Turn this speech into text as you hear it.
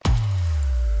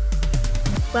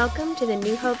Welcome to the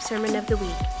New Hope Sermon of the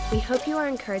Week. We hope you are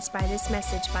encouraged by this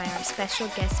message by our special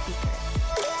guest speaker.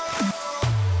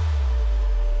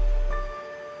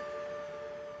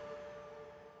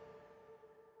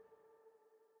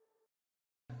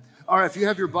 All right, if you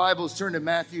have your Bibles, turn to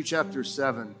Matthew chapter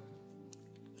 7.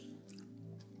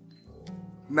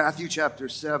 Matthew chapter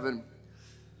 7.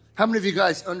 How many of you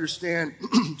guys understand,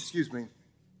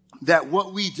 that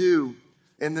what we do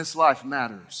in this life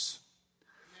matters?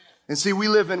 And see, we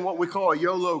live in what we call a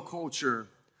YOLO culture,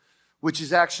 which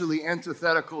is actually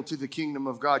antithetical to the kingdom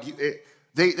of God.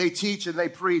 They teach and they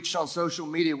preach on social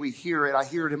media. We hear it. I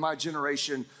hear it in my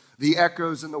generation, the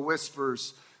echoes and the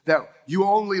whispers that you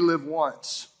only live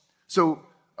once. So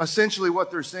essentially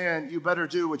what they're saying, you better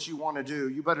do what you want to do.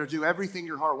 You better do everything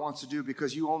your heart wants to do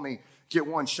because you only get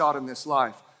one shot in this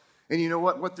life. And you know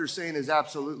what? What they're saying is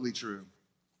absolutely true.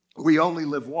 We only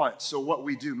live once, so what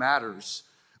we do matters.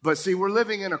 But see, we're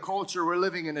living in a culture, we're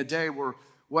living in a day where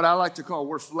what I like to call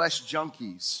we're flesh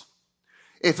junkies.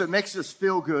 If it makes us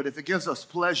feel good, if it gives us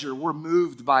pleasure, we're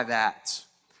moved by that.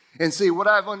 And see, what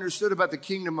I've understood about the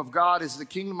kingdom of God is the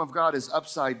kingdom of God is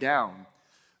upside down.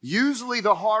 Usually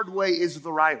the hard way is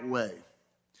the right way.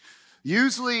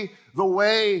 Usually the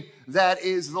way that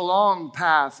is the long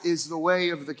path is the way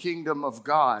of the kingdom of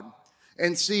God.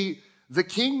 And see, the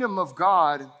kingdom of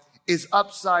God is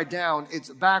upside down,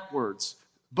 it's backwards.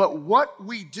 But what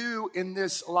we do in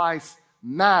this life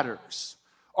matters.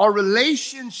 Our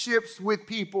relationships with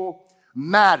people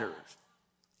matter.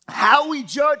 How we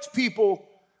judge people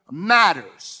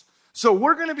matters. So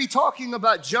we're going to be talking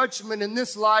about judgment in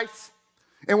this life,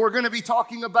 and we're going to be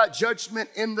talking about judgment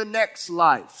in the next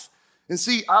life. And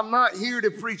see, I'm not here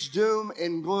to preach doom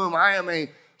and gloom. I am a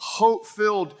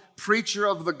hope-filled preacher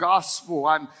of the gospel.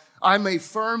 I'm a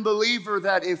firm believer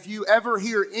that if you ever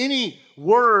hear any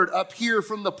word up here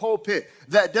from the pulpit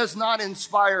that does not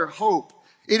inspire hope,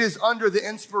 it is under the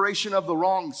inspiration of the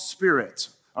wrong spirit.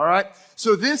 All right?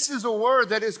 So this is a word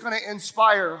that is going to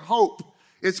inspire hope.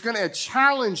 It's going to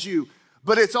challenge you,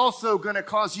 but it's also going to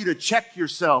cause you to check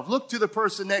yourself. Look to the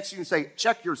person next to you and say,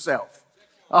 check yourself.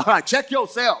 All right, check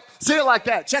yourself. Say it like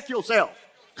that. Check yourself.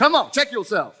 Come on, check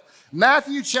yourself.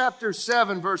 Matthew chapter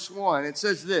 7, verse 1, it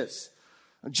says this.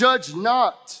 Judge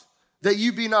not that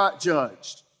you be not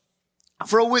judged.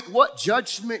 For with what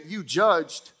judgment you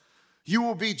judged, you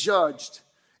will be judged.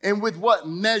 And with what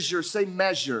measure, say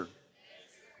measure.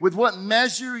 With what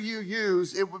measure you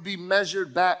use, it will be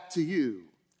measured back to you.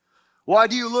 Why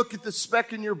do you look at the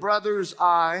speck in your brother's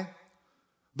eye,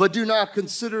 but do not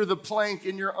consider the plank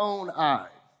in your own eye?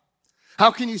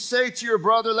 How can you say to your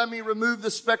brother, let me remove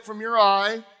the speck from your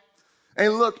eye,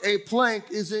 and look, a plank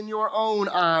is in your own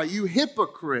eye, you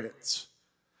hypocrite.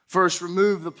 First,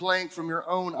 remove the plank from your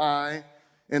own eye,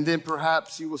 and then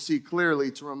perhaps you will see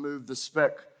clearly to remove the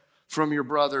speck from your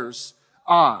brother's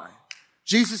eye.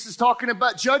 Jesus is talking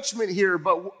about judgment here,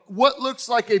 but what looks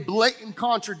like a blatant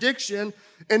contradiction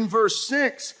in verse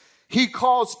 6, he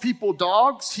calls people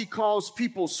dogs, he calls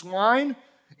people swine.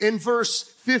 In verse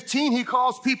 15, he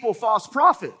calls people false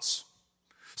prophets.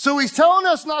 So he's telling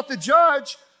us not to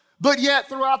judge, but yet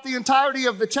throughout the entirety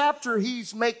of the chapter,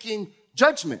 he's making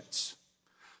judgments.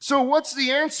 So what's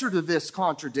the answer to this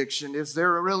contradiction? Is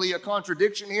there really a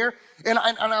contradiction here? And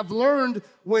I've learned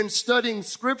when studying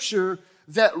scripture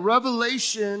that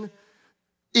Revelation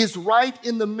is right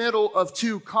in the middle of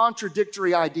two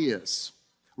contradictory ideas.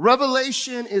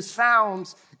 Revelation is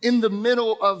found in the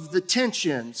middle of the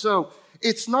tension. So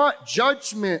it's not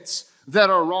judgments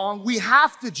that are wrong. We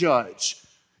have to judge.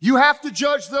 You have to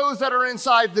judge those that are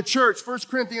inside the church. 1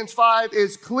 Corinthians 5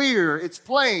 is clear. It's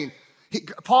plain.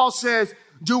 Paul says,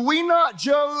 do we not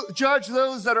judge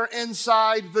those that are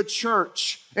inside the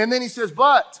church? And then he says,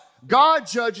 but God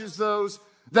judges those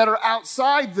that are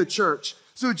outside the church.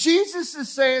 So Jesus is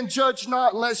saying, judge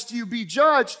not lest you be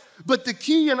judged. But the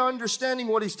key in understanding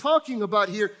what he's talking about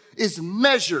here is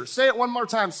measure. Say it one more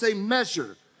time. Say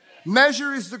measure.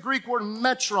 Measure is the Greek word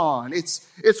metron.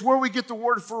 It's where we get the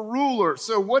word for ruler.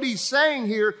 So what he's saying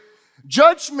here,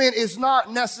 judgment is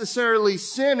not necessarily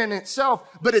sin in itself,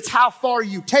 but it's how far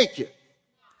you take it.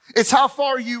 It's how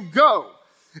far you go.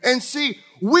 And see,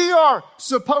 we are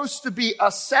supposed to be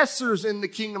assessors in the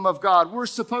kingdom of God. We're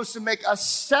supposed to make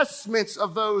assessments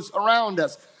of those around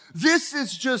us. This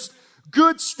is just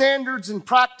good standards and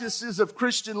practices of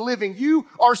Christian living. You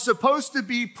are supposed to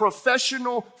be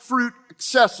professional fruit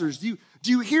assessors. Do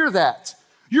you hear that?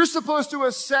 You're supposed to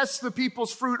assess the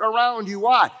people's fruit around you.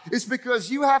 Why? It's because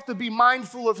you have to be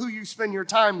mindful of who you spend your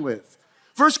time with.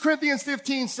 1 Corinthians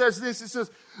 15 says this. It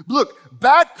says, look,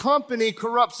 bad company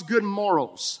corrupts good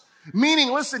morals.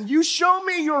 Meaning, listen, you show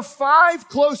me your 5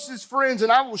 closest friends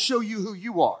and I will show you who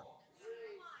you are.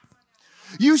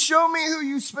 You show me who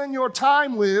you spend your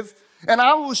time with and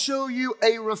I will show you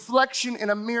a reflection in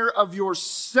a mirror of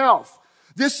yourself.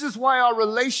 This is why our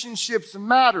relationships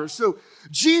matter. So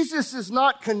Jesus is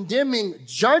not condemning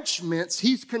judgments.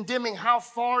 He's condemning how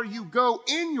far you go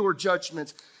in your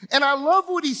judgments. And I love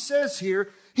what he says here.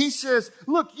 He says,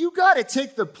 look, you got to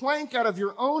take the plank out of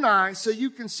your own eye so you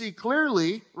can see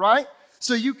clearly, right?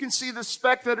 So you can see the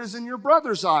speck that is in your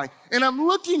brother's eye. And I'm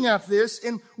looking at this,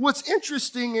 and what's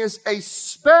interesting is a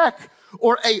speck,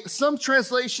 or some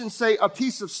translations say a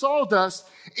piece of sawdust,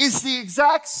 is the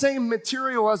exact same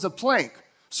material as a plank.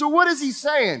 So what is he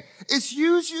saying? It's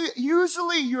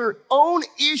usually your own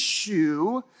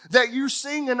issue that you're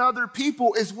seeing in other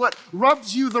people is what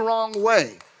rubs you the wrong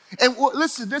way. And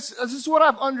listen, this is what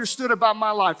I've understood about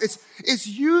my life. It's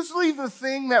usually the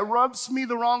thing that rubs me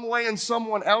the wrong way in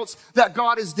someone else that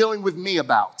God is dealing with me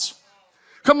about.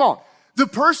 Come on. The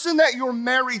person that you're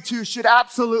married to should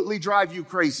absolutely drive you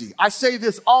crazy. I say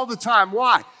this all the time.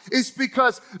 Why? It's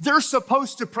because they're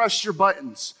supposed to press your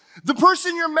buttons. The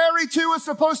person you're married to is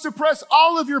supposed to press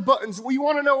all of your buttons. Well, you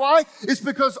want to know why? It's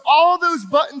because all those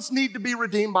buttons need to be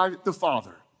redeemed by the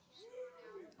Father.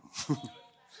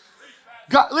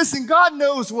 God, listen, God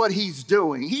knows what he's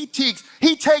doing. He takes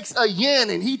a yin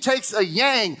and he takes a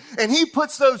yang and he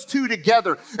puts those two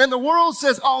together. And the world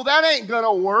says, oh, that ain't going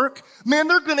to work. Man,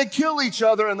 they're going to kill each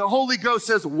other. And the Holy Ghost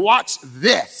says, watch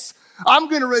this. I'm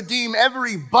going to redeem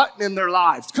every button in their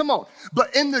lives. Come on.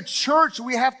 But in the church,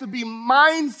 we have to be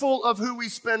mindful of who we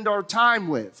spend our time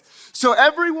with. So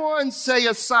everyone say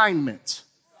assignment.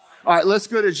 All right, let's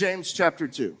go to James chapter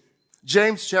 2.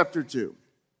 James chapter 2.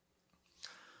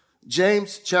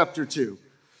 James chapter 2.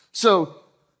 So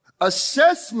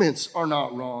assessments are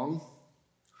not wrong,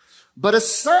 but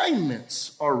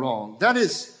assignments are wrong. That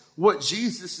is what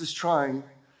Jesus is trying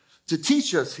to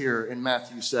teach us here in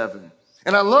Matthew 7.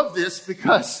 And I love this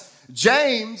because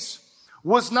James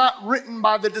was not written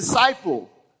by the disciple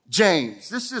James.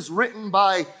 This is written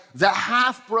by the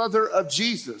half-brother of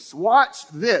Jesus. Watch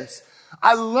this.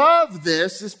 I love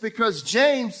this. It's because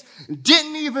James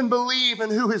didn't even believe in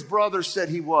who his brother said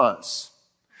he was.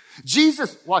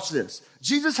 Jesus, watch this.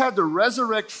 Jesus had to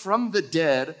resurrect from the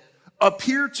dead,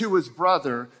 appear to his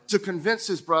brother to convince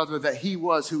his brother that he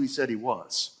was who he said he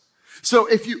was. So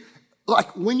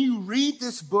when you read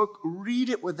this book, read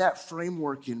it with that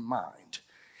framework in mind.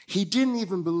 He didn't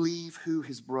even believe who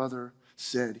his brother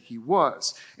said he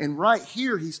was. And right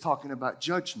here, he's talking about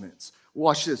judgments.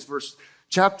 Watch this,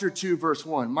 chapter 2, verse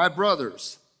 1. My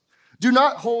brothers, do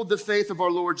not hold the faith of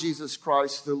our Lord Jesus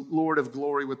Christ, the Lord of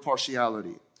glory, with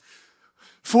partiality.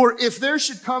 For if there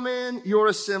should come in your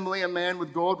assembly a man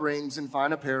with gold rings and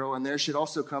fine apparel, and there should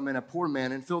also come in a poor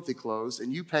man in filthy clothes,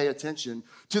 and you pay attention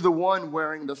to the one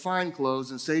wearing the fine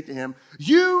clothes and say to him,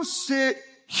 you sit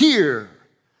here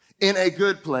in a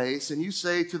good place, and you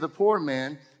say to the poor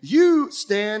man, you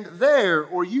stand there,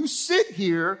 or you sit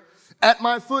here at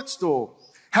my footstool.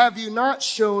 Have you not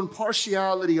shown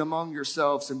partiality among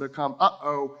yourselves and become,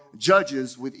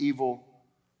 judges with evil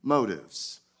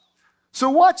motives? So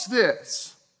watch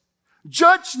this.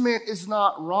 Judgment is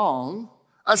not wrong.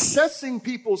 Assessing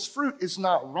people's fruit is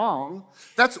not wrong.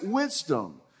 That's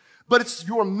wisdom. But it's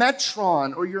your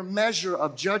metron or your measure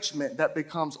of judgment that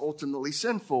becomes ultimately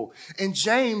sinful. And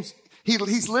James,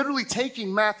 he's literally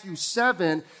taking Matthew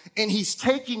 7 and he's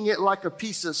taking it like a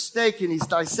piece of steak and he's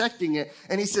dissecting it.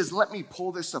 And he says, let me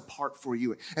pull this apart for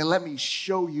you and let me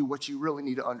show you what you really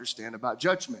need to understand about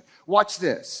judgment. Watch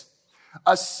this.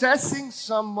 Assessing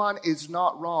someone is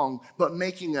not wrong, but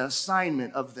making an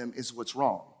assignment of them is what's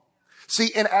wrong.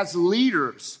 See, and as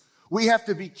leaders, we have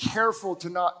to be careful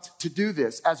to do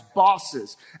this as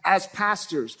bosses, as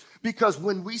pastors, because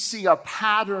when we see a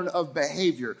pattern of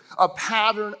behavior, a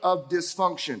pattern of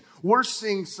dysfunction, we're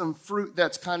seeing some fruit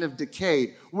that's kind of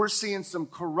decayed. We're seeing some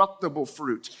corruptible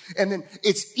fruit. And then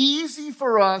it's easy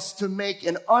for us to make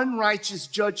an unrighteous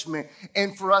judgment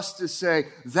and for us to say,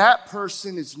 that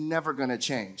person is never going to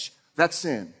change. That's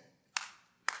sin.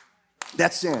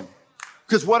 That's sin.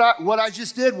 Because what I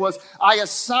just did was I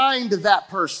assigned that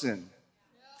person.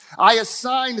 I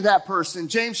assigned that person.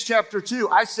 James chapter 2,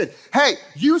 I said, hey,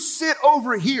 you sit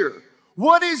over here.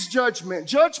 What is judgment?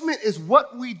 Judgment is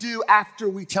what we do after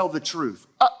we tell the truth.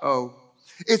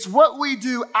 It's what we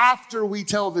do after we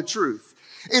tell the truth.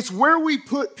 It's where we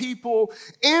put people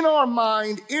in our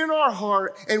mind, in our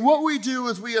heart, and what we do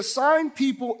is we assign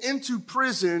people into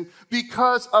prison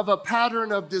because of a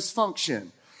pattern of dysfunction.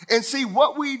 And see,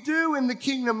 what we do in the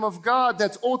kingdom of God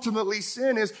that's ultimately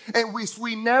sin is, and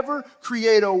we never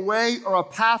create a way or a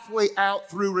pathway out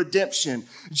through redemption.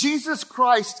 Jesus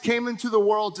Christ came into the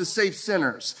world to save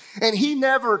sinners, and he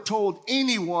never told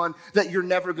anyone that you're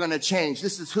never going to change.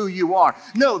 This is who you are.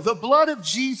 No, the blood of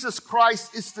Jesus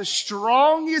Christ is the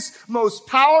strongest, most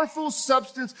powerful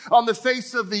substance on the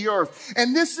face of the earth.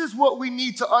 And this is what we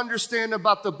need to understand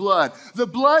about the blood. The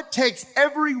blood takes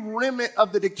every remnant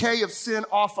of the decay of sin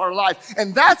off our life.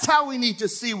 And that's how we need to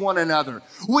see one another.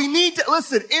 We need to,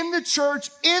 listen, in the church,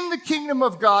 in the kingdom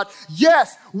of God,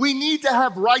 yes, we need to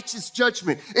have righteous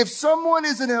judgment. If someone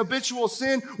is in habitual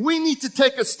sin, we need to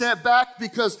take a step back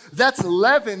because that's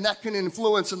leaven that can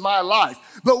influence in my life.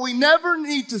 But we never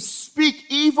need to speak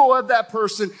evil of that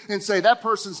person and say that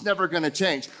person's never going to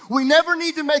change. We never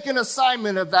need to make an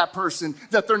assignment of that person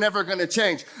that they're never going to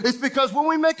change. It's because when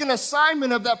we make an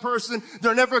assignment of that person,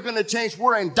 they're never going to change.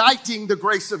 We're indicting the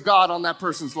grace of God on that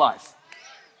person's life.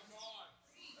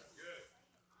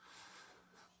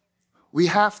 We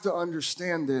have to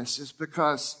understand this. It's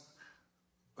because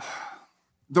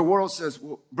the world says,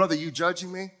 well, brother, you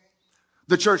judging me?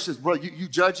 The church says, bro, you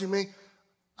judging me?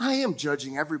 I am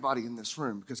judging everybody in this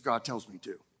room because God tells me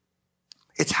to.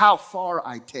 It's how far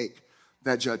I take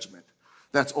that judgment.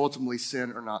 That's ultimately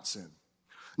sin or not sin.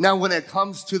 Now, when it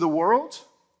comes to the world,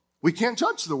 we can't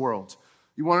judge the world.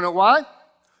 You want to know why?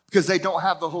 Because they don't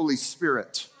have the Holy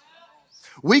Spirit.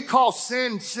 We call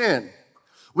sin, sin.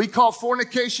 We call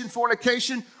fornication,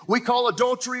 fornication. We call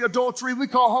adultery, adultery. We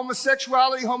call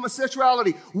homosexuality,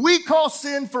 homosexuality. We call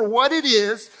sin for what it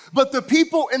is, but the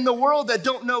people in the world that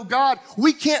don't know God,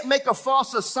 we can't make a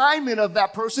false assignment of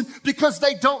that person because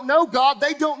they don't know God.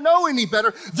 They don't know any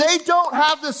better. They don't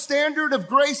have the standard of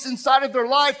grace inside of their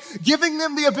life, giving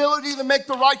them the ability to make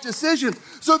the right decisions.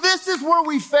 So this is where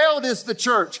we failed as the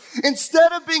church.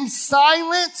 Instead of being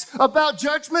silent about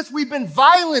judgments, we've been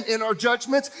violent in our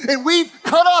judgments, and we've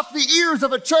cut off the ears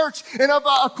of a church and of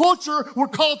a culture we're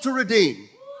called to redeem.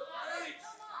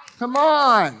 Come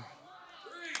on.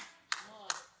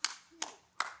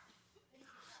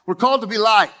 We're called to be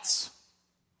lights.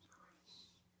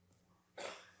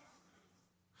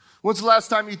 When's the last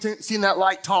time you seen that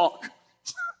light talk?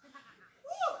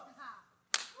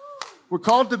 We're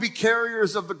called to be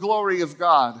carriers of the glory of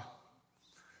God.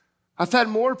 I've had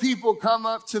more people come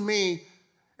up to me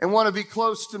and want to be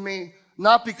close to me,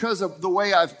 not because of the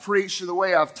way I've preached or the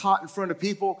way I've taught in front of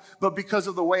people, but because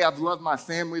of the way I've loved my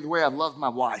family, the way I've loved my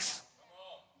wife.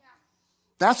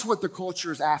 That's what the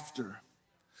culture is after.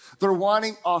 They're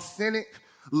wanting authentic,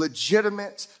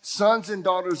 legitimate sons and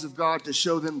daughters of God to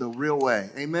show them the real way.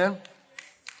 Amen?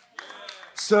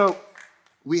 So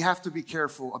we have to be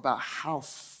careful about how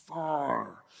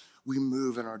far we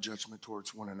move in our judgment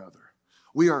towards one another.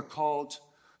 We are called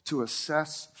to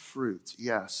assess fruit,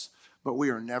 yes, but we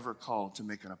are never called to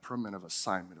make a permanent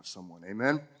assignment of someone.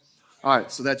 Amen? All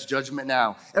right, so that's judgment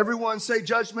now. Everyone say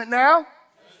judgment now.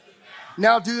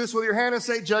 Now do this with your hand and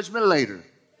say judgment later.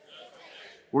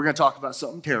 We're going to talk about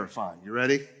something terrifying. You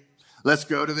ready? Let's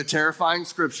go to the terrifying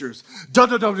scriptures. Dum,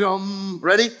 dum, dum, dum.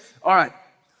 Ready? All right.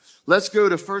 Let's go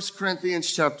to 1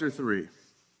 Corinthians chapter 3.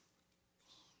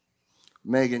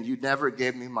 Megan, you never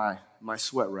gave me my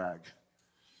sweat rag.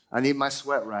 I need my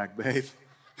sweat rag, babe.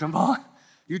 Come on.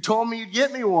 You told me you'd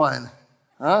get me one.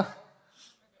 Huh?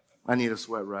 I need a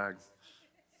sweat rag.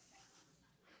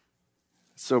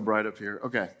 It's so bright up here.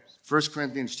 Okay. 1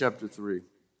 Corinthians chapter 3.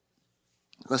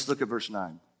 Let's look at verse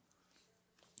 9.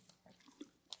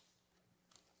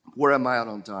 Where am I out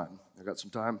on time? I got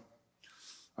some time?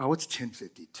 Oh, it's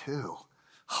 10:52.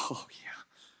 Oh,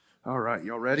 yeah. All right,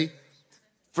 y'all ready?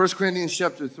 1 Corinthians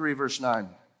chapter 3, verse 9.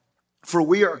 For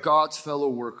we are God's fellow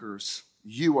workers.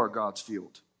 You are God's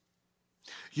field.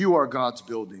 You are God's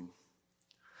building.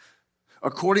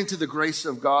 According to the grace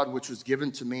of God, which was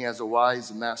given to me as a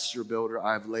wise master builder,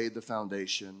 I have laid the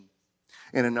foundation,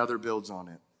 and another builds on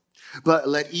it. But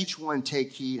let each one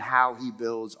take heed how he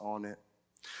builds on it.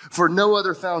 For no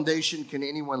other foundation can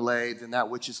anyone lay than that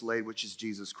which is laid, which is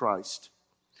Jesus Christ.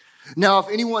 Now, if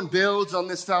anyone builds on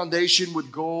this foundation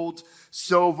with gold,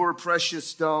 silver, precious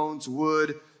stones,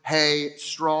 wood, hay,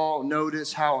 straw,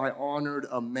 notice how I honored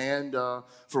Amanda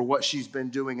for what she's been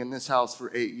doing in this house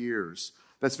for 8 years.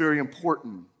 That's very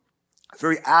important,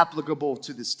 very applicable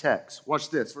to this text.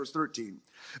 Watch this, verse 13.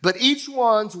 But each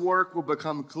one's work will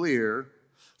become clear,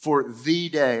 for the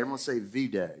day, everyone say the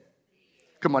day.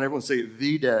 Come on, everyone say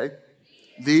the day.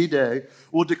 The day.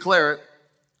 We'll declare it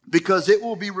because it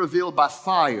will be revealed by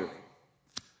fire.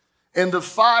 And the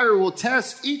fire will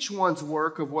test each one's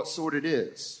work of what sort it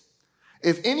is.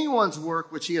 If anyone's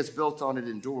work which he has built on it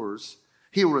endures,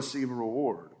 he will receive a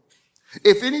reward.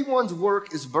 If anyone's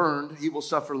work is burned, he will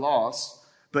suffer loss,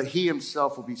 but he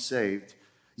himself will be saved,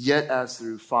 yet as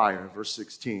through fire. Verse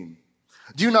 16.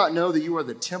 Do you not know that you are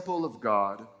the temple of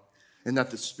God and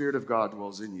that the Spirit of God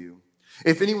dwells in you?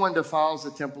 If anyone defiles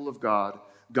the temple of God,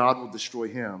 God will destroy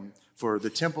him, for the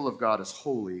temple of God is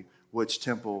holy, which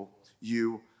temple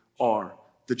you are.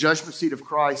 The judgment seat of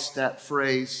Christ, that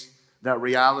phrase, that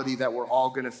reality that we're all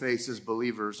going to face as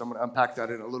believers, I'm going to unpack that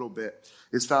in a little bit,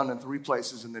 is found in 3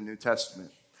 places in the New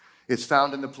Testament. It's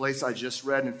found in the place I just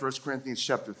read in 1 Corinthians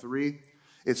chapter 3.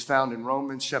 It's found in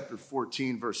Romans chapter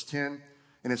 14, verse 10.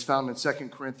 And it's found in 2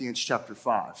 Corinthians chapter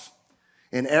 5.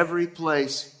 In every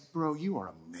place, bro, you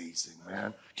are amazing,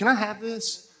 man. Can I have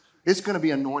this? It's going to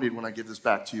be anointed when I give this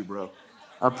back to you, bro.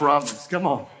 I promise. Come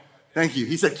on. Thank you.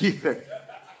 He said, keep it.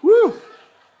 Woo!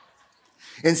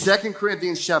 In 2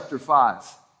 Corinthians chapter 5,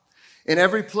 in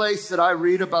every place that I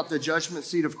read about the judgment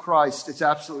seat of Christ, it's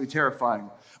absolutely terrifying.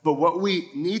 But what we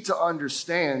need to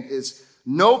understand is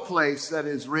no place that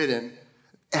is written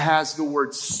has the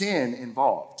word sin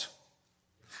involved.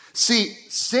 See,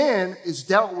 sin is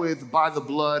dealt with by the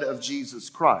blood of Jesus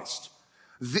Christ.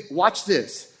 Watch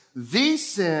this. The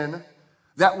sin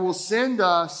that will send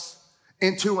us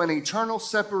into an eternal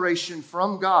separation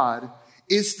from God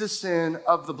is the sin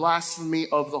of the blasphemy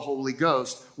of the Holy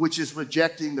Ghost, which is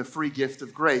rejecting the free gift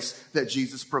of grace that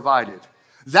Jesus provided.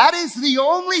 That is the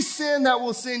only sin that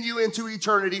will send you into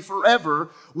eternity forever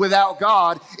without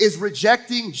God, is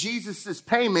rejecting Jesus'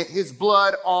 payment, his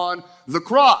blood on the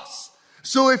cross.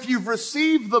 So if you've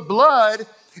received the blood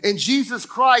and Jesus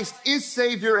Christ is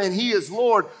Savior and he is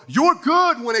Lord, you're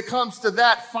good when it comes to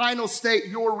that final state,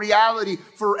 your reality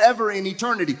forever in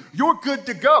eternity. You're good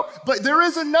to go. But there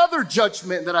is another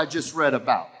judgment that I just read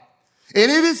about.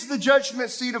 And it is the judgment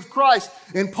seat of Christ.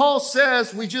 And Paul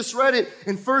says, we just read it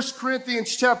in 1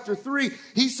 Corinthians chapter 3.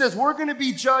 He says, we're going to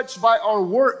be judged by our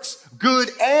works, good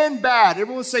and bad.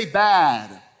 Everyone say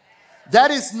bad.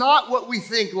 That is not what we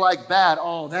think like bad.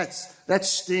 Oh, that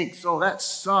stinks. Oh, that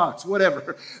sucks.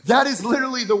 Whatever. That is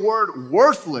literally the word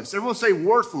worthless. Everyone say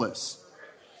worthless.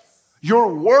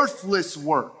 Your worthless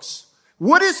works.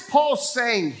 What is Paul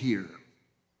saying here?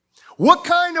 What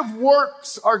kind of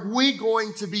works are we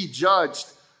going to be judged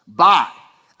by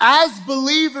as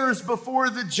believers before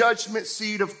the judgment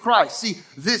seat of Christ? See,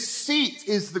 this seat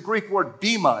is the Greek word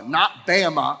bema, not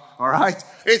bama, all right?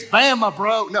 It's bama,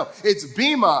 bro. No, it's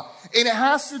bema. And it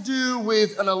has to do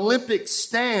with an Olympic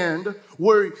stand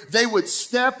where they would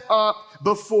step up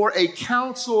before a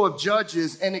council of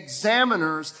judges and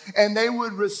examiners, and they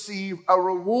would receive a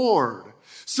reward.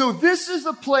 So this is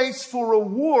a place for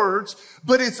rewards,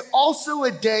 but it's also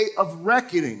a day of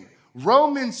reckoning.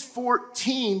 Romans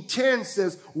 14:10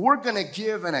 says, we're going to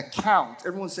give an account.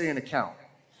 Everyone say an account.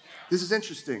 This is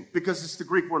interesting because it's the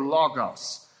Greek word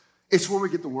logos. It's where we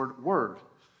get the word.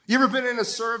 You ever been in a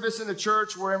service in a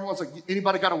church where everyone's like,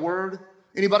 anybody got a word?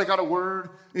 Anybody got a word?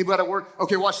 Anybody got a word?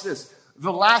 Okay, watch this.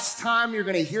 The last time you're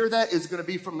going to hear that is going to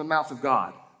be from the mouth of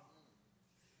God.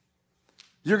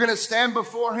 You're going to stand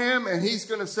before him and he's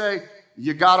going to say,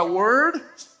 you got a word?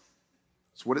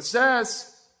 That's what it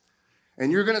says.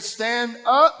 And you're going to stand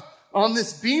up on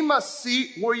this bema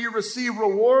seat where you receive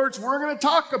rewards. We're going to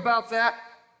talk about that,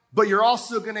 but you're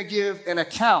also going to give an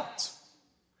account.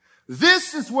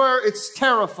 This is where it's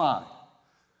terrifying.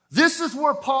 This is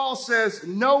where Paul says,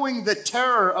 knowing the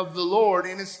terror of the Lord,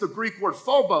 and it's the Greek word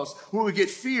phobos, where we get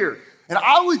fear. And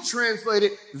I would translate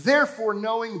it, therefore,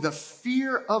 knowing the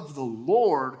fear of the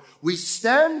Lord, we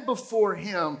stand before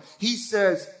him. He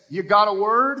says, you got a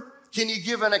word? Can you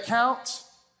give an account?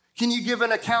 Can you give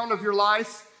an account of your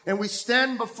life? And we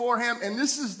stand before him. And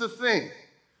this is the thing.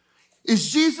 Is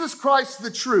Jesus Christ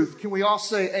the truth? Can we all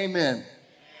say amen?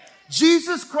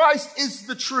 Jesus Christ is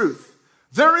the truth.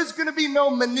 There is going to be no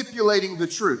manipulating the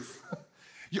truth.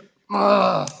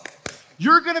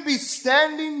 You're going to be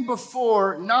standing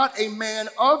before not a man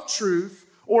of truth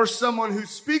or someone who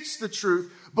speaks the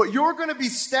truth, but you're going to be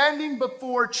standing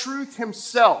before truth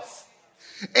himself.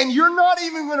 And you're not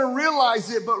even going to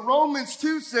realize it, but Romans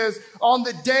 2 says, on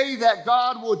the day that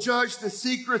God will judge the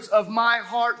secrets of my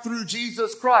heart through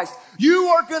Jesus Christ, you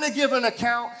are going to give an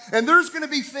account, and there's going to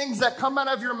be things that come out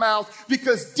of your mouth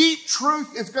because deep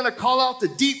truth is going to call out the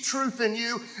deep truth in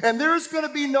you, and there's going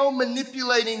to be no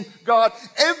manipulating God.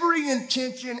 Every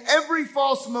intention, every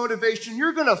false motivation,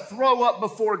 you're going to throw up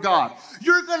before God.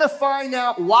 You're going to find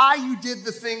out why you did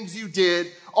the things you did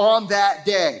on that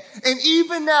day. And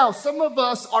even now, some of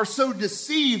us are so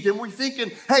deceived and we're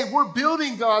thinking, hey, we're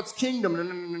building God's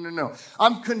kingdom. No.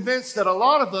 I'm convinced that a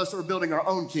lot of us are building our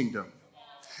own kingdom.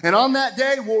 And on that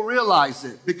day, we'll realize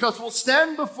it because we'll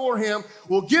stand before him,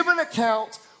 we'll give an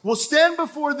account, We'll stand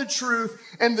before the truth,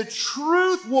 and the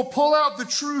truth will pull out the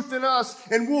truth in us,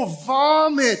 and we'll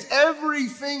vomit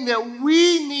everything that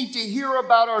we need to hear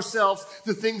about ourselves,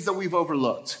 the things that we've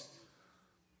overlooked.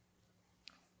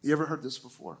 You ever heard this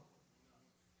before?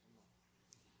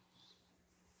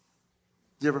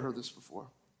 You ever heard this before?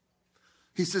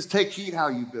 He says, take heed how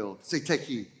you build. Say, take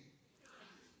heed.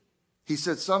 He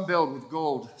said, some build with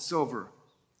gold, silver,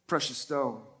 precious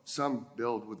stone. Some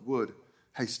build with wood,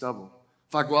 hay, stubble.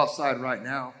 If I go outside right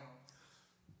now,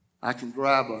 I can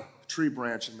grab a tree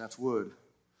branch and that's wood.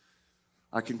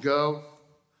 I can go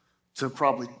to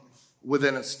probably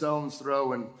within a stone's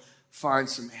throw and find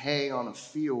some hay on a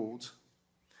field,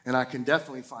 and I can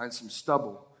definitely find some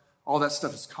stubble. All that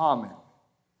stuff is common.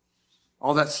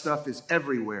 All that stuff is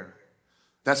everywhere.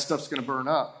 That stuff's going to burn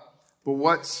up. But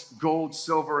what's gold,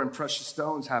 silver, and precious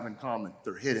stones have in common?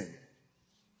 They're hidden.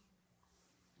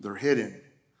 They're hidden,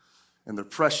 and they're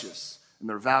precious, and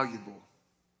they're valuable.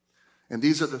 And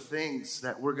these are the things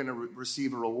that we're going to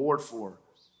receive a reward for.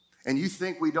 And you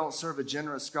think we don't serve a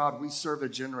generous God? We serve a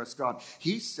generous God.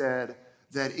 He said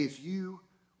that if you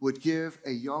would give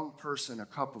a young person a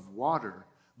cup of water,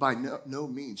 by no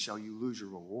means shall you lose your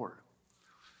reward.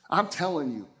 I'm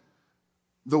telling you,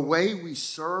 the way we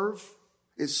serve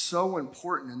is so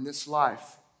important in this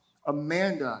life.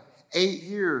 Amanda, 8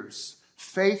 years,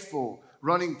 faithful,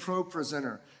 running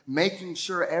ProPresenter, making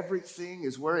sure everything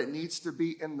is where it needs to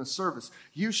be in the service.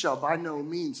 You shall by no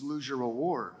means lose your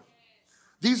reward.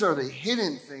 These are the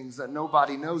hidden things that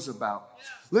nobody knows about.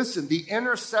 Listen, the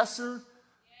intercessor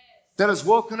that has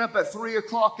woken up at 3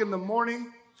 o'clock in the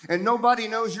morning and nobody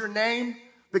knows your name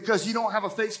because you don't have a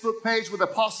Facebook page with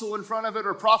apostle in front of it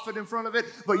or prophet in front of it,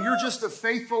 but you're just a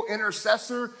faithful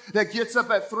intercessor that gets up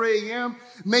at 3 a.m.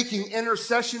 making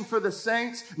intercession for the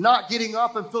saints, not getting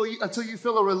up until you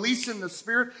feel a release in the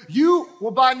spirit. You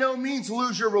will by no means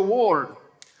lose your reward.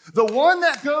 The one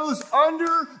that goes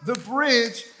under the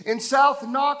bridge in South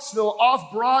Knoxville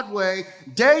off Broadway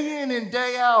day in and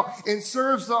day out and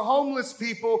serves the homeless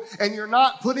people, and you're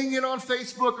not putting it on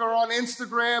Facebook or on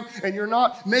Instagram and you're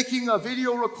not making a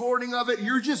video recording of it.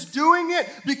 You're just doing it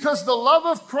because the love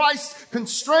of Christ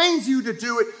constrains you to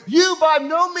do it. You by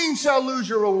no means shall lose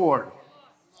your reward.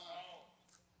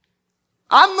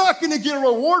 I'm not going to get a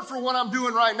reward for what I'm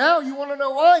doing right now. You want to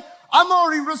know why? I'm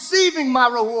already receiving my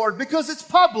reward because it's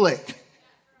public.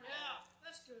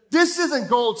 This isn't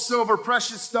gold, silver,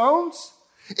 precious stones.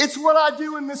 It's what I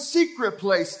do in the secret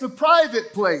place, the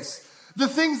private place, the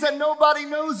things that nobody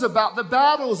knows about, the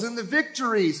battles and the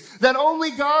victories that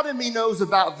only God and me knows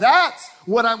about. That's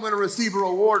what I'm going to receive a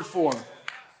reward for.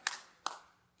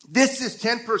 This is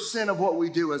 10% of what we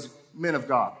do as men of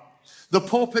God. The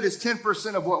pulpit is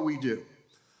 10% of what we do.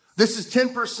 This is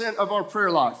 10% of our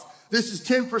prayer life. This is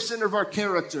 10% of our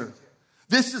character.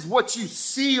 This is what you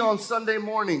see on Sunday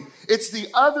morning. It's the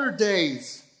other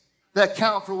days that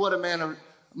count for what a man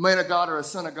of God or a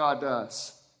son of God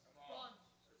does.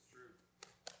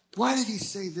 Why did he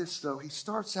say this, though? He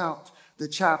starts out the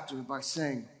chapter by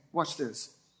saying, watch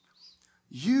this.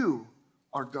 You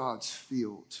are God's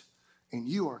field, and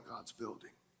you are God's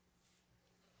building.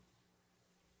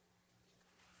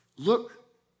 Look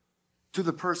to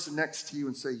the person next to you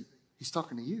and say, he's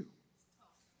talking to you.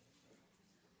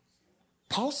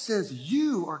 Paul says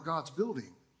you are God's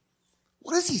building.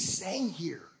 What is he saying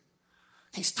here?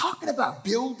 He's talking about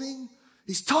building.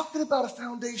 He's talking about a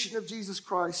foundation of Jesus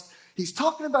Christ. He's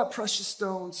talking about precious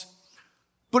stones.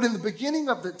 But in the beginning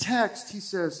of the text, he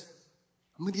says,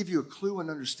 I'm going to give you a clue in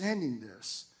understanding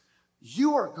this.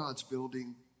 You are God's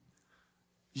building.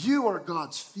 You are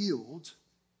God's field.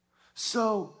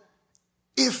 So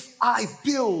if I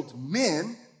build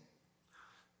men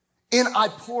and I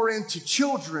pour into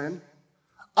children,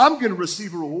 I'm going to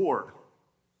receive a reward.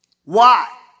 Why?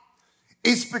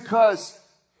 It's because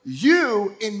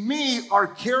you and me are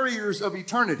carriers of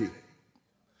eternity.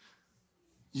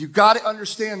 You got to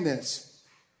understand this.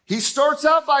 He starts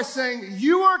out by saying,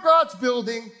 you are God's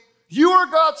building, you are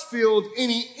God's field,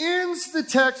 and he ends the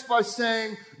text by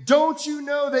saying, don't you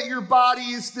know that your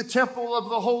body is the temple of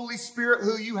the Holy Spirit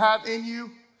who you have in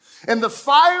you? And the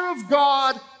fire of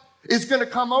God is going to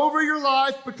come over your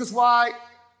life because why?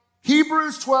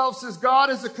 Hebrews 12 says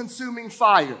God is a consuming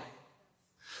fire.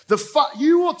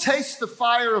 You will taste the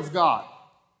fire of God.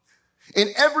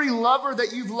 And every lover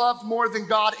that you've loved more than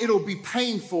God, it'll be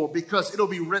painful because it'll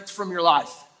be ripped from your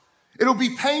life. It'll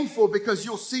be painful because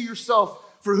you'll see yourself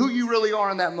for who you really are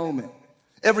in that moment.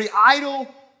 Every idol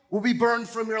will be burned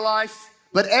from your life,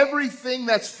 but everything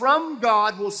that's from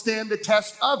God will stand the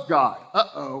test of God.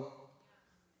 Uh-oh.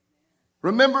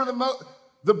 Remember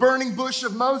the burning bush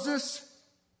of Moses?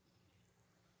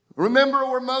 Remember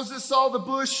where Moses saw the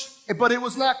bush, but it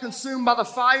was not consumed by the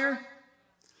fire?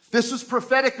 This was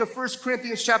prophetic of 1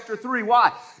 Corinthians chapter 3.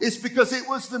 Why? It's because it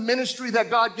was the ministry that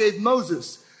God gave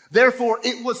Moses. Therefore,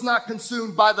 it was not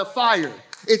consumed by the fire.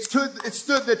 It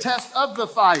stood the test of the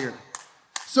fire.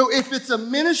 So if it's a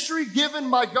ministry given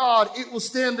by God, it will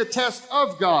stand the test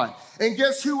of God. And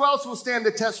guess who else will stand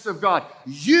the test of God?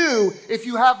 You, if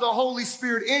you have the Holy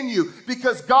Spirit in you,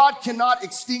 because God cannot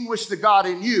extinguish the God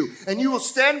in you. And you will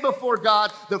stand before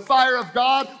God. The fire of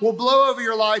God will blow over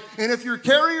your life. And if you're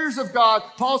carriers of God,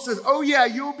 Paul says, oh yeah,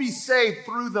 you'll be saved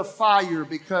through the fire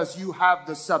because you have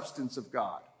the substance of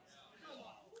God.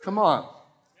 Come on.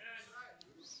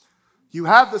 You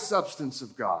have the substance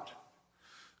of God.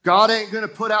 God ain't going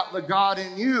to put out the God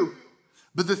in you.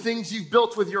 But the things you've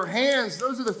built with your hands,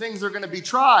 those are the things that are going to be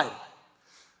tried.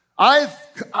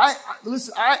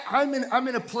 Listen, I'm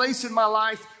in a place in my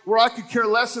life where I could care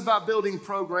less about building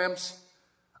programs.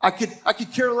 I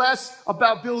could care less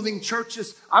about building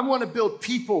churches. I want to build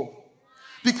people.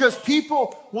 Because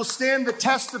people will stand the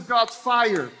test of God's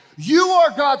fire. You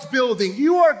are God's building.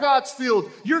 You are God's field.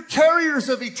 You're carriers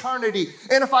of eternity.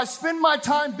 And if I spend my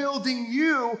time building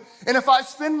you, and if I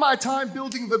spend my time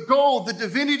building the gold, the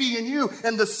divinity in you,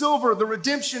 and the silver, the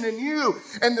redemption in you,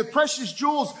 and the precious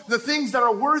jewels, the things that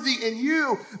are worthy in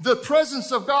you, the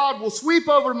presence of God will sweep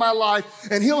over my life,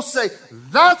 and he'll say,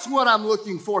 that's what I'm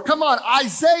looking for. Come on,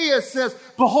 Isaiah says,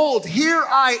 behold, here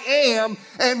I am,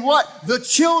 and what? The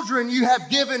children you have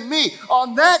given me.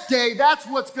 On that day, that's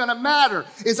what's going to matter,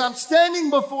 is I'm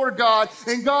standing before God,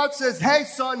 and God says, hey,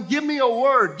 son, give me a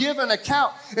word, give an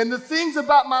account. And the things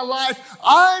about my life,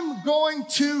 I'm going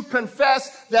to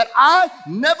confess that I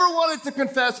never wanted to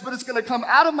confess, but it's going to come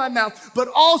out of my mouth. But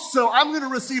also, I'm going to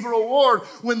receive a reward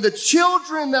when the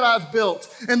children that I've built,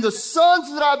 and the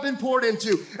sons that I've been poured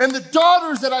into, and the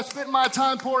daughters that I spent my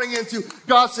time pouring into,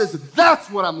 God says, that's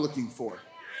what I'm looking for.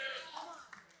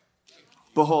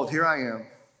 Behold, here I am,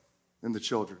 and the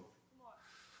children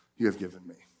you have given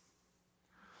me.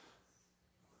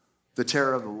 The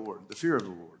terror of the Lord, the fear of the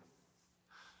Lord.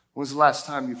 When's the last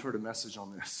time you've heard a message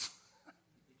on this?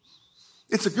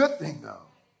 It's a good thing, though.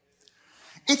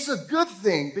 It's a good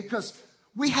thing because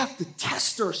we have to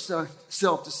test ourselves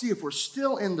to see if we're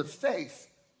still in the faith.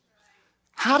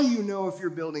 How do you know if you're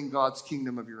building God's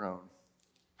kingdom of your own?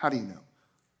 How do you know?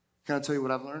 Can I tell you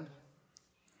what I've learned?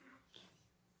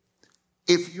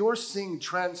 If you're seeing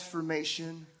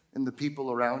transformation in the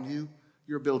people around you,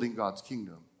 you're building God's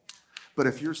kingdom. But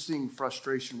if you're seeing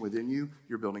frustration within you,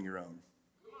 you're building your own.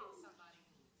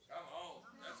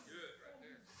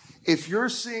 If you're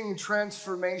seeing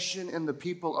transformation in the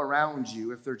people around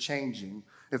you, if they're changing,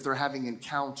 if they're having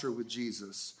encounter with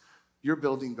Jesus, you're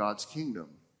building God's kingdom.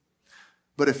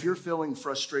 But if you're feeling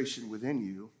frustration within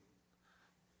you,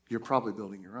 you're probably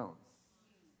building your own.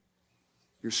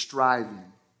 You're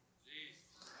striving.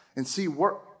 And see,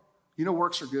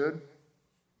 works are good.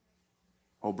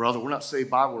 Oh, brother, we're not saved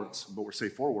by works, but we're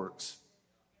saved for works.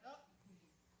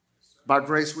 By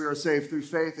grace we are saved through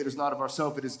faith. It is not of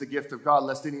ourselves, it is the gift of God,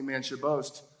 lest any man should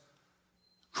boast.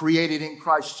 Created in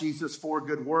Christ Jesus for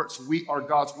good works. We are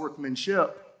God's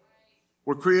workmanship.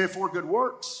 We're created for good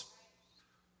works.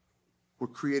 We're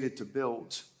created to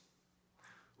build.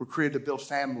 We're created to build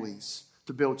families,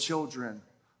 to build children.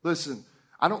 Listen,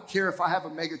 I don't care if I have a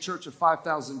mega church of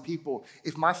 5,000 people.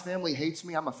 If my family hates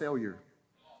me, I'm a failure.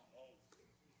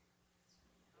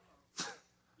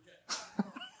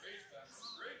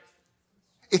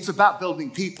 It's about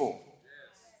building people.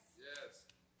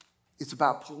 It's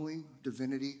about pulling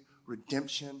divinity,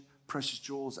 redemption, precious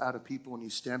jewels out of people, and you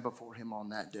stand before him on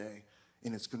that day,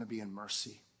 and it's going to be in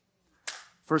mercy.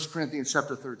 1 Corinthians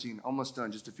chapter 13, almost done,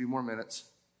 just a few more minutes.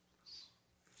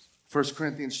 1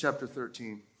 Corinthians chapter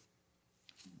 13.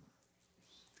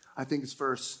 I think it's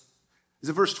verse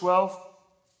 12?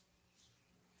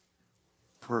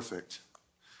 Perfect.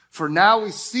 For now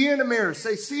we see in a mirror.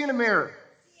 Say, see in a mirror.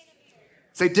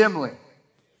 Say dimly,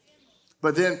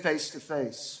 but then face to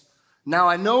face. Now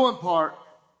I know in part,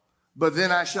 but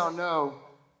then I shall know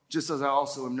just as I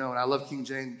also am known. I love King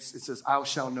James. It says, I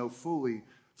shall know fully,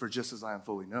 for just as I am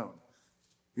fully known.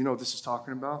 You know what this is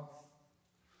talking about?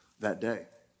 That day.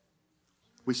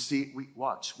 We see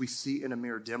in a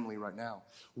mirror dimly right now.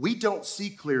 We don't see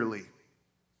clearly.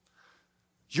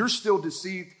 You're still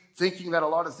deceived, thinking that a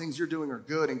lot of things you're doing are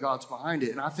good and God's behind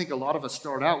it. And I think a lot of us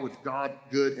start out with God,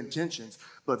 good intentions,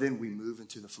 but then we move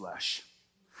into the flesh.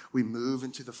 We move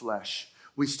into the flesh.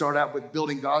 We start out with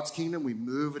building God's kingdom. We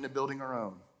move into building our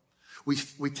own. We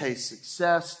taste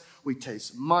success. We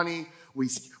taste money.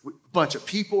 A bunch of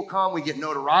people come. We get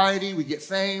notoriety. We get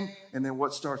fame. And then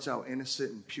what starts out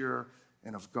innocent and pure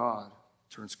and of God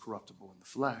turns corruptible in the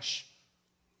flesh.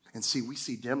 And see, we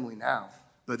see dimly now.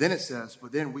 But then it says,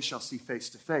 but then we shall see face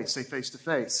to face. Say face to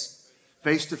face.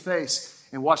 Face to face.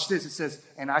 And watch this. It says,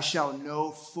 and I shall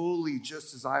know fully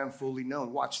just as I am fully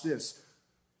known. Watch this.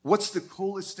 What's the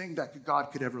coolest thing that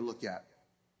God could ever look at?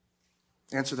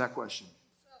 Answer that question.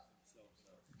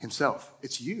 Himself.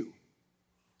 It's you.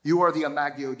 You are the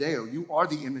Imago Dei. You are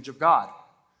the image of God.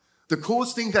 The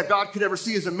coolest thing that God could ever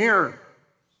see is a mirror.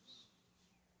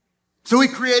 So he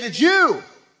created you.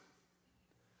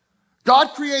 God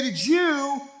created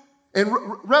you, and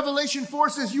Revelation 4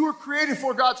 says you were created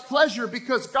for God's pleasure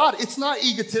because God, it's not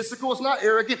egotistical, it's not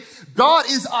arrogant. God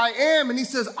is I am, and he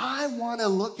says, I want to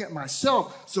look at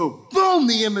myself. So boom,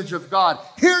 the image of God.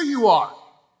 Here you are.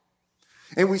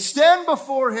 And we stand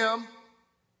before him,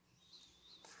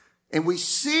 and we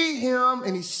see him,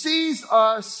 and he sees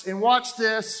us, and watch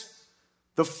this.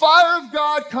 The fire of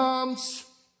God comes.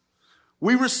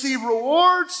 We receive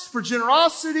rewards for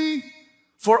generosity,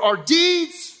 for our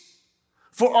deeds,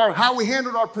 for how we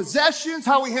handled our possessions,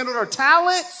 how we handled our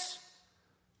talents,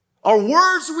 our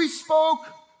words we spoke,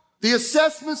 the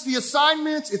assessments, the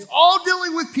assignments. It's all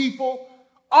dealing with people,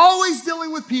 always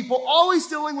dealing with people, always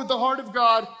dealing with the heart of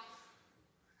God.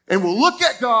 And we'll look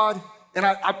at God, and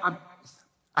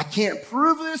I can't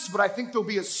prove this, but I think there'll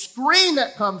be a screen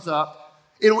that comes up.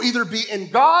 It'll either be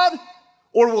in God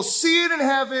or we'll see it in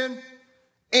heaven.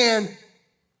 And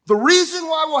the reason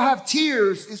why we'll have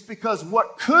tears is because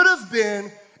what could have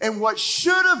been and what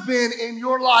should have been in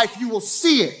your life, you will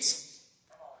see it.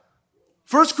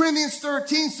 1 Corinthians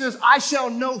 13 says, I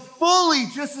shall know fully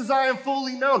just as I am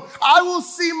fully known. I will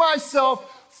see myself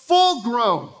full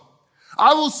grown.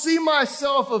 I will see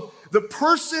myself of the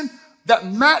person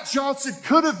that Matt Johnson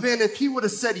could have been if he would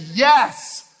have said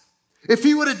yes. If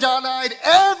he would have denied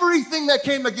everything that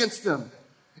came against him.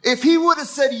 If he would have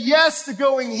said yes to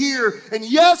going here and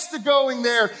yes to going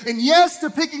there and yes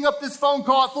to picking up this phone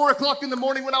call at 4 o'clock in the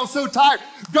morning when I was so tired,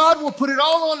 God will put it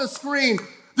all on the screen.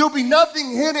 There'll be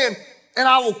nothing hidden, and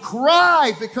I will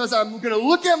cry because I'm going to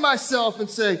look at myself and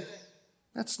say,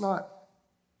 that's not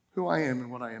who I am and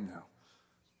what I am now.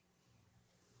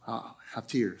 I'll have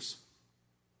tears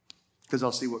because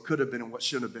I'll see what could have been and what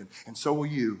should have been, and so will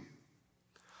you.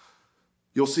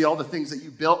 You'll see all the things that you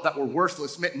built that were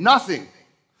worthless, meant nothing.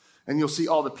 And you'll see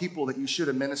all the people that you should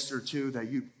have ministered to that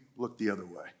you looked the other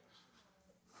way.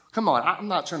 Come on, I'm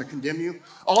not trying to condemn you.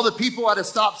 All the people at a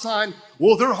stop sign,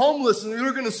 well, they're homeless and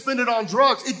they're going to spend it on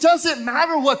drugs. It doesn't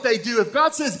matter what they do. If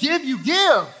God says give, you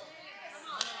give.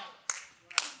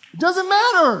 It doesn't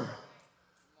matter.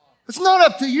 It's not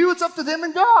up to you. It's up to them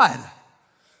and God.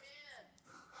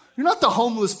 You're not the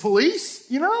homeless police,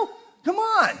 you know? Come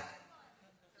on.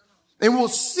 And we'll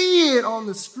see it on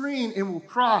the screen and we'll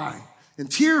cry. And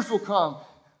tears will come.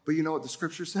 But you know what the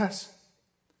scripture says?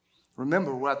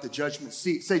 Remember, we're at the judgment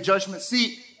seat. Say judgment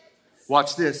seat.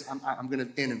 Watch this. I'm going to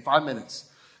end in 5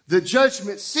 minutes. The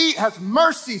judgment seat has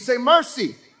mercy. Say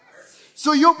mercy.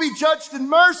 So you'll be judged in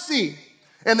mercy.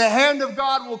 And the hand of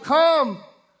God will come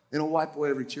and he'll wipe away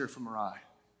every tear from your eye.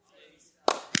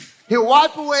 He'll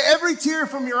wipe away every tear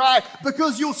from your eye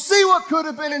because you'll see what could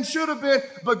have been and should have been.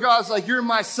 But God's like, you're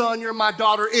my son, you're my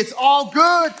daughter. It's all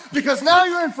good because now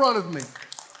you're in front of me.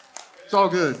 It's all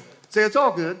good. Say it's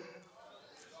all good.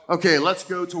 Okay, let's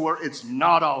go to where it's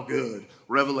not all good.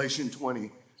 Revelation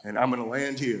 20. And I'm going to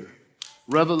land here.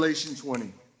 Revelation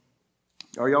 20.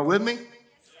 Are y'all with me?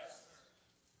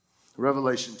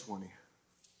 Revelation 20.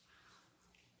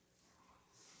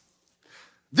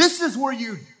 This is where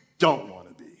you don't want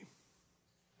to be.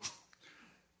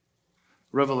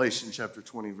 Revelation chapter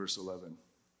 20, verse 11.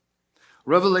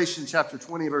 Revelation chapter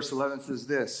 20, verse 11 says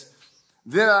this.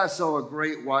 Then I saw a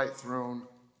great white throne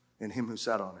and him who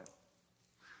sat on it,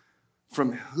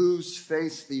 from whose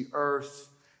face the earth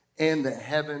and the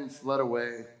heavens fled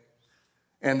away,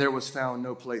 and there was found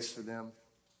no place for them.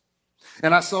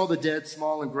 And I saw the dead,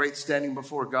 small and great, standing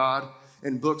before God,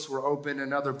 and books were opened.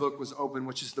 Another book was opened,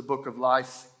 which is the book of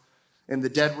life. And the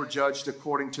dead were judged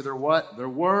according to their what? Their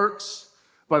works,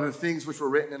 by the things which were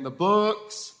written in the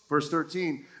books. Verse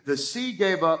 13, the sea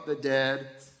gave up the dead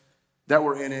that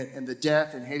were in it, and the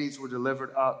death and Hades were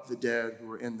delivered up the dead who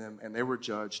were in them, and they were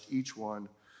judged, each one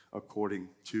according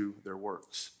to their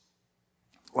works.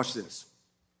 Watch this.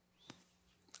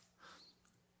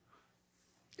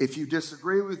 If you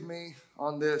disagree with me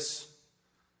on this,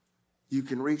 you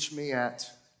can reach me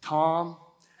at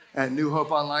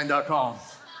tom@newhopeonline.com.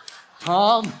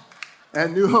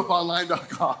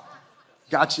 tom@newhopeonline.com.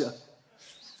 Gotcha.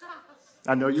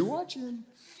 I know you're watching.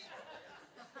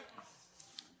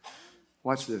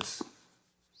 Watch this.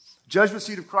 Judgment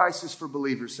seat of Christ is for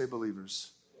believers. Say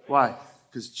believers. Why?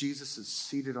 Because Jesus is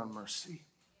seated on mercy.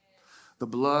 The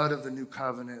blood of the new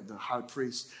covenant, the high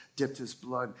priest dipped his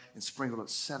blood and sprinkled it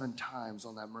 7 times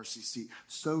on that mercy seat.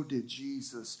 So did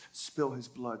Jesus spill his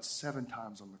blood 7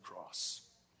 times on the cross.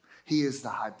 He is the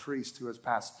high priest who has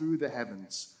passed through the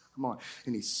heavens. Come on.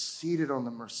 And he's seated on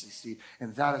the mercy seat.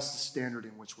 And that is the standard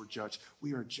in which we're judged.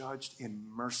 We are judged in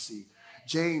mercy.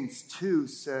 James 2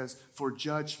 says, for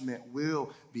judgment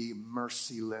will be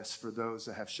merciless for those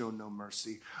that have shown no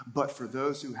mercy. But for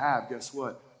those who have, guess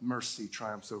what? Mercy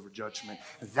triumphs over judgment.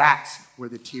 That's where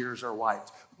the tears are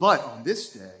wiped. But on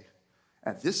this day,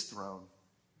 at this throne,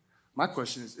 my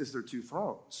question is there 2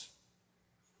 thrones?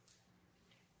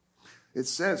 It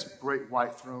says great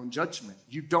white throne judgment.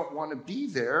 You don't want to be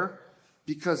there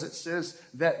because it says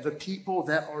that the people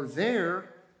that are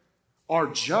there are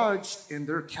judged and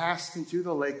they're cast into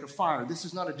the lake of fire. This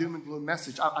is not a doom and gloom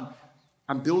message.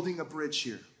 I'm building a bridge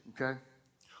here, okay?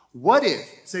 What if,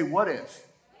 say what if?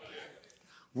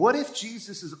 What if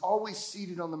Jesus is always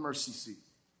seated on the mercy seat?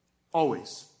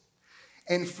 Always.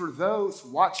 And for those,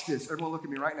 watch this. Everyone look at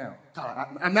me right now.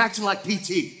 God, I'm acting like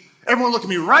PT. Everyone look at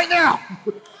me right now.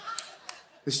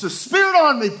 It's the Spirit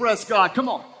on me, bless God. Come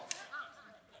on.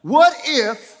 What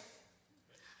if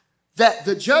that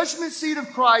the judgment seat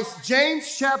of Christ,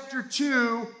 James chapter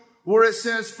 2, where it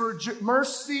says, for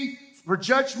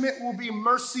judgment will be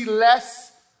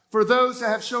merciless for those that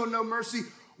have shown no mercy.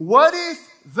 What if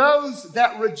those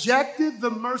that rejected the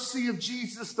mercy of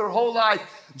Jesus their whole life,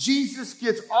 Jesus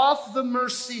gets off the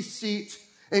mercy seat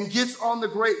and gets on the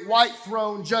great white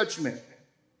throne judgment?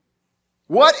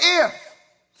 What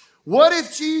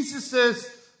if Jesus says,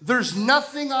 there's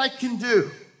nothing I can do.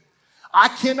 I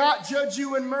cannot judge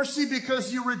you in mercy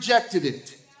because you rejected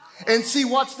it. And see,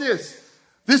 watch this.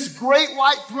 This great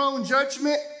white throne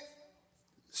judgment,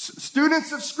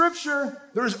 students of Scripture,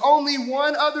 there's only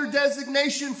one other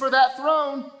designation for that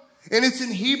throne, and it's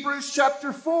in Hebrews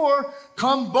chapter 4,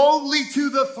 come boldly to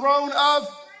the throne of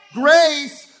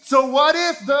grace. So what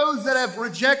if those that have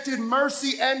rejected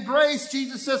mercy and grace,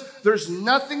 Jesus says, there's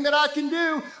nothing that I can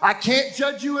do. I can't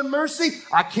judge you in mercy.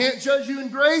 I can't judge you in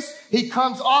grace. He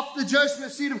comes off the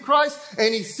judgment seat of Christ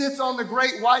and he sits on the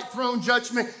great white throne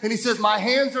judgment and he says, my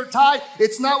hands are tied.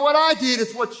 It's not what I did.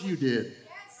 It's what you did.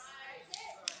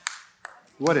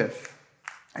 What if?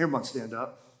 Everyone stand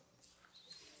up.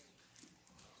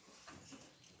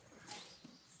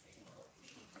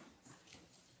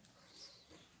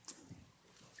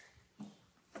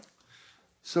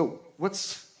 So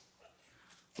what's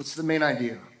the main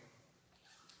idea?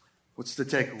 What's the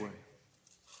takeaway?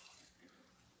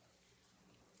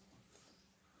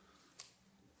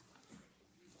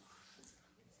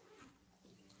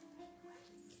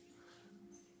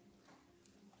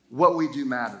 What we do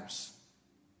matters.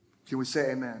 Can we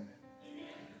say amen?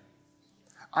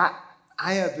 I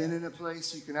have been in a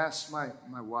place, you can ask my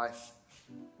wife.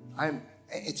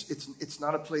 It's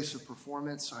not a place of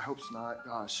performance. I hope it's not,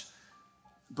 gosh.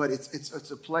 But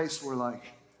it's a place where, like,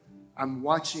 I'm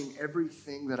watching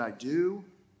everything that I do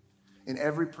and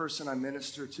every person I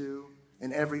minister to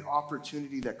and every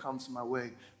opportunity that comes my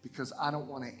way because I don't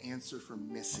want to answer for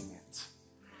missing it.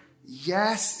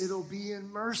 Yes, it'll be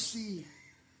in mercy.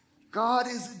 God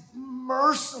is a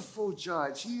merciful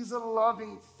judge. He's a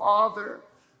loving Father.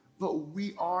 But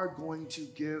we are going to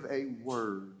give a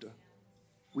word.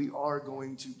 We are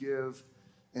going to give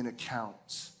an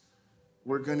account.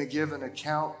 We're going to give an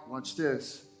account, watch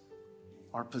this,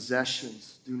 our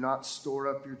possessions. Do not store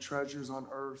up your treasures on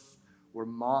earth where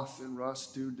moth and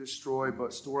rust do destroy,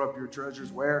 but store up your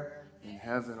treasures where? In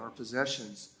heaven. Our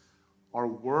possessions, our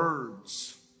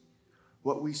words,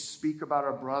 what we speak about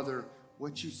our brother,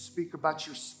 what you speak about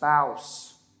your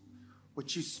spouse,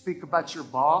 what you speak about your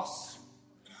boss,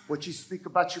 what you speak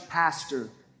about your pastor.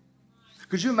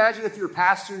 Could you imagine if your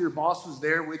pastor, your boss was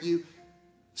there with you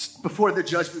before the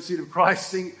judgment seat of Christ,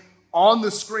 seeing on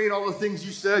the screen all the things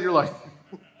you said? You're like,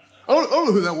 I don't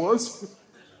know who that was.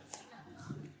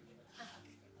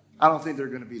 I don't think they're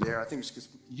going to be there. I think it's just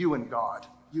you and God,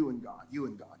 you and God, you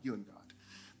and God, you and God.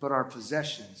 But our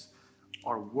possessions,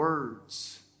 our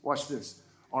words, watch this,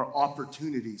 our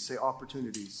opportunities, say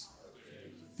opportunities.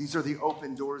 These are the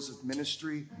open doors of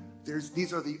ministry.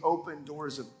 These are the open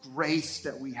doors of grace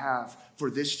that we have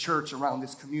for this church around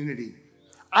this community.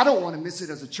 I don't want to miss it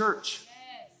as a church.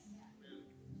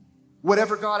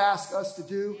 Whatever God asks us to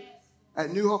do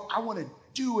at New Hope, I want to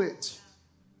do it.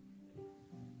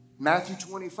 Matthew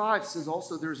 25 says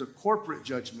also there's a corporate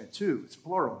judgment too. It's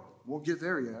plural. Won't get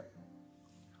there yet.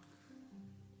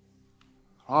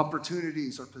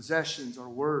 Opportunities, our possessions, our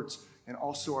words, and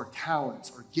also our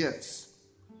talents, our gifts.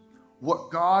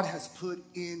 What God has put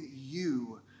in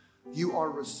you, you are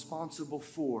responsible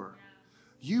for.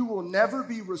 You will never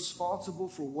be responsible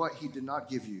for what he did not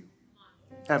give you,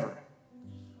 ever.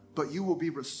 But you will be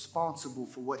responsible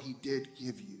for what he did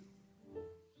give you.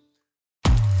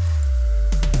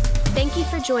 Thank you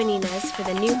for joining us for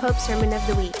the New Hope Sermon of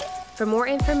the Week. For more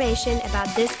information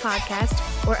about this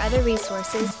podcast or other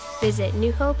resources, visit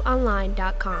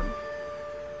newhopeonline.com.